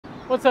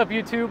What's up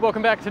YouTube?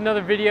 Welcome back to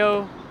another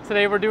video.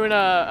 Today we're doing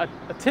a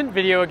tint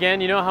video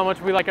again. You know how much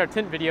we like our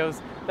tint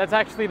videos. That's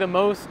actually the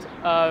most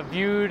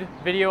viewed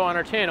video on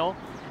our channel.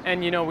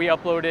 And you know, we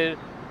uploaded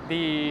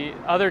the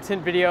other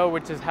tint video,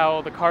 which is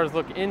how the cars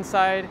look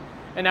inside.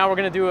 And now we're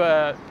gonna do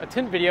a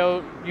tint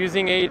video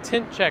using a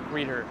tint check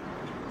reader.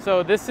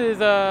 So this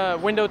is a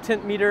window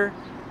tint meter.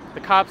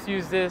 The cops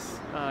use this.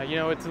 You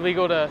know, it's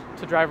illegal to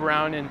drive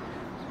around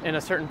in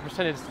a certain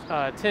percentage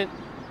tint.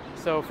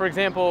 So for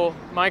example,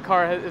 my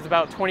car is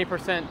about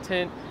 20%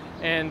 tint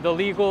and the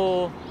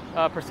legal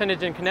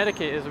percentage in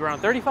Connecticut is around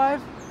 35.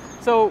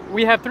 So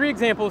we have three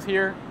examples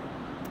here.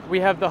 We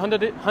have the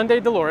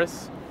Hyundai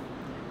Dolores.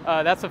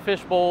 That's a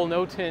fishbowl,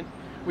 no tint.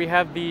 We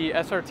have the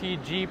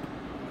SRT Jeep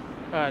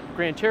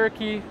Grand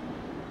Cherokee,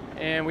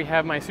 and we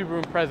have my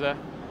Subaru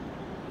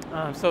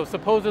Impreza. So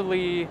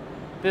supposedly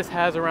this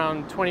has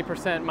around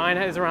 20%. Mine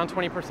is around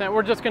 20%.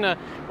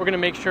 We're gonna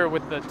make sure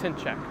with the tint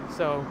check.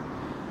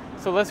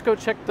 So let's go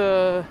check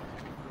the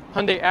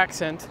Hyundai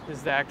Accent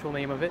is the actual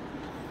name of it.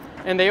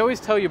 And they always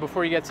tell you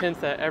before you get tints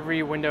that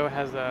every window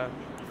has a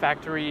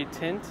factory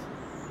tint.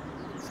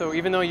 So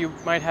even though you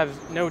might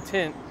have no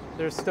tint,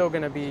 there's still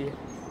gonna be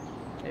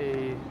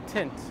a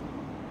tint.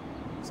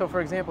 So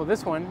for example,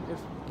 this one is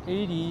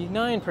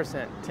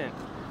 89% tint.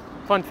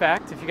 Fun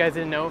fact, if you guys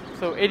didn't know.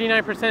 So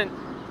 89%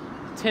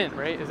 tint,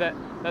 right?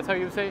 That's how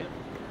you would say it?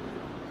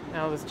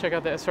 Now let's check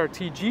out the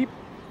SRT Jeep.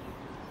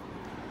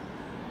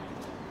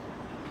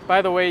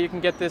 By the way, you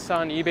can get this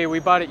on eBay. We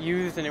bought it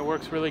used and it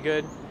works really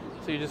good.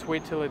 So you just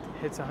wait till it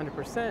hits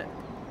 100%.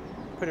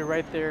 Put it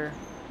right there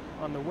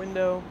on the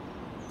window.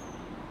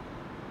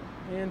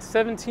 And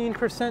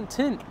 17%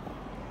 tint.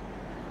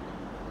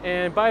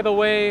 And by the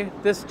way,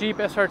 this Jeep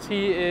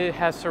SRT, it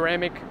has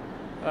ceramic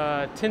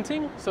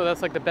tinting. So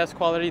that's like the best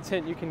quality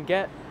tint you can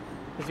get.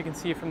 As you can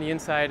see from the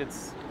inside,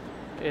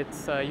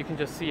 you can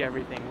just see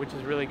everything, which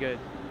is really good.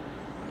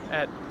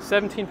 At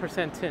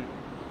 17% tint.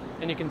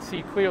 And you can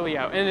see clearly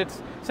out, and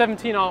it's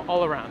 17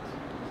 all around,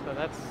 so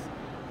that's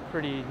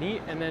pretty neat.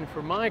 And then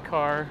for my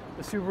car,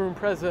 the Subaru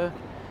Impreza,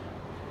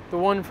 the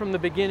one from the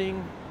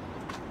beginning,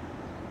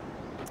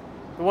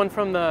 the one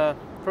from the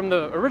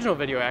original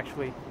video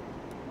actually,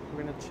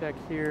 we're gonna check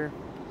here,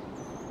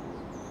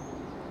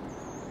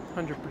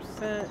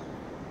 100%,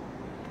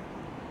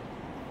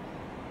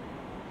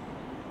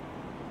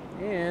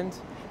 and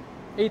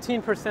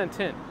 18%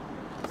 tint.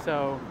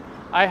 So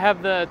I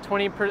have the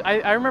 20%,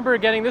 I remember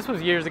getting, this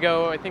was years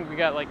ago, I think we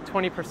got like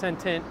 20%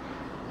 tint,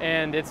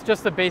 and it's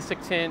just the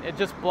basic tint. It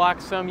just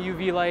blocks some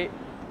UV light,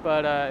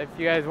 but if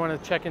you guys want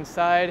to check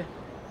inside,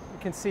 you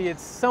can see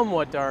it's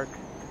somewhat dark.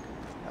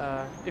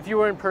 If you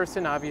were in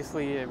person,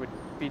 obviously it would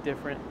be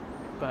different,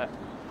 but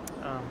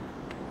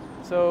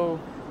so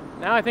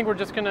now I think we're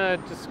just gonna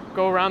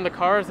go around the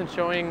cars and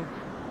showing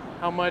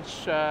how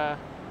much,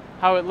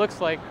 how it looks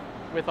like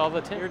with all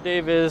the tint. Here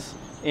Dave is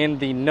in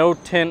the no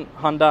tint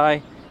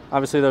Hyundai.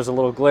 Obviously there's a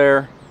little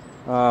glare,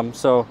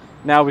 so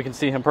now we can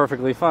see him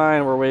perfectly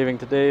fine. We're waving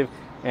to Dave,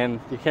 and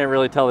you can't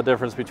really tell the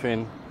difference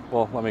between,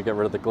 well, let me get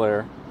rid of the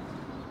glare,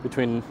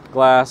 between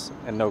glass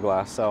and no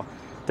glass. So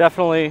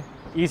definitely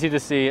easy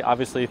to see,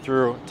 obviously,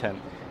 through tint.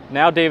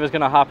 Now Dave is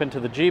gonna hop into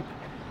the Jeep,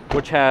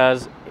 which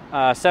has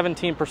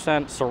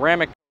 17%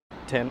 ceramic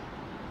tint.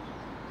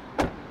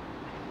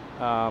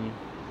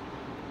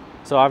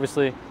 So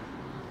obviously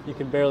you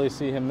can barely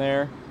see him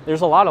there.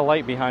 There's a lot of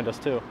light behind us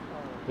too,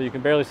 but you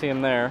can barely see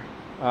him there.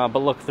 But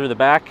look through the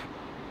back,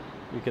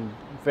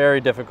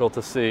 very difficult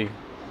to see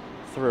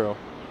through.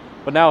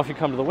 But now if you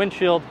come to the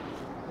windshield,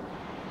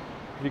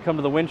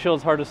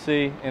 it's hard to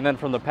see. And then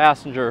from the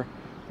passenger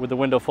with the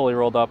window fully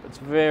rolled up, it's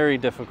very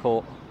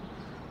difficult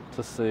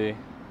to see.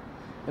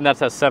 And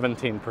that's at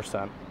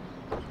 17%.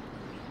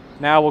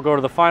 Now we'll go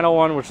to the final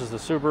one, which is the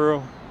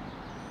Subaru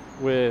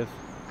with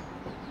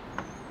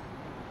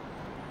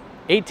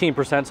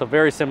 18%, so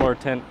very similar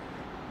tint,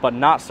 but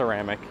not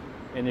ceramic.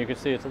 And you can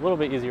see it's a little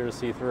bit easier to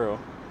see through.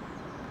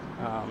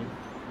 And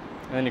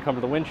then you come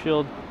to the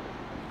windshield,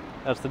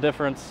 that's the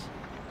difference.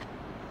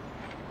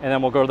 And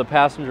then we'll go to the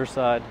passenger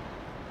side,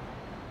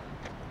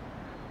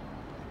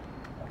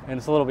 and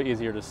it's a little bit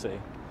easier to see.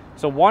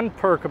 So one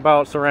perk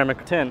about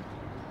ceramic tint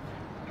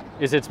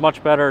is it's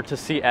much better to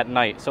see at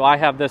night. So I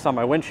have this on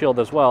my windshield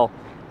as well,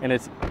 and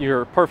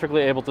you're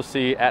perfectly able to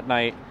see at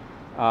night,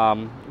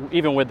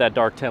 even with that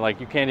dark tint.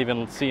 Like you can't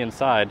even see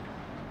inside,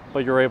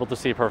 but you're able to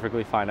see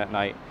perfectly fine at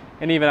night.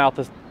 And even out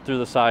through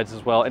the sides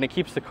as well. And it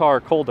keeps the car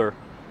colder,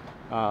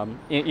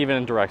 even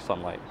in direct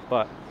sunlight.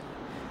 But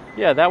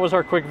yeah, that was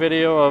our quick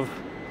video of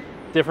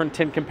different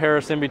tint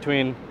comparison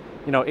between,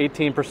 you know,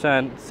 18%,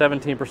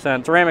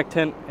 17% ceramic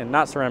tint and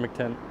not ceramic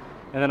tint.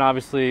 And then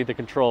obviously the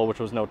control, which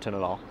was no tint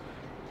at all.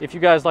 If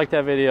you guys liked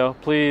that video,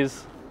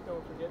 please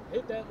Don't forget,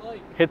 hit that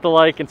like. Hit the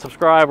like and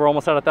subscribe. We're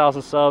almost at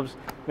 1,000 subs.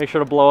 Make sure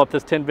to blow up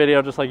this tint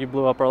video just like you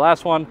blew up our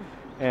last one,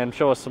 and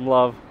show us some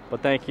love.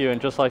 But thank you,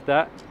 and just like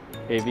that,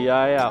 AVI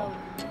out.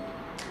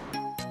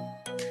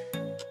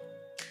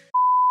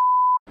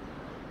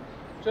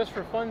 Just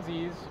for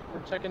funsies,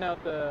 we're checking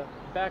out the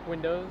back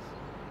windows.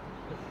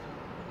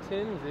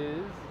 Tint's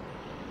is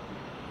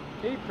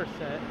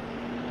 8%.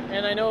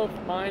 And I know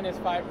mine is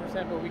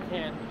 5%, but we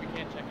can't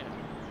check it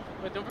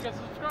out. But don't forget to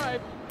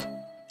subscribe.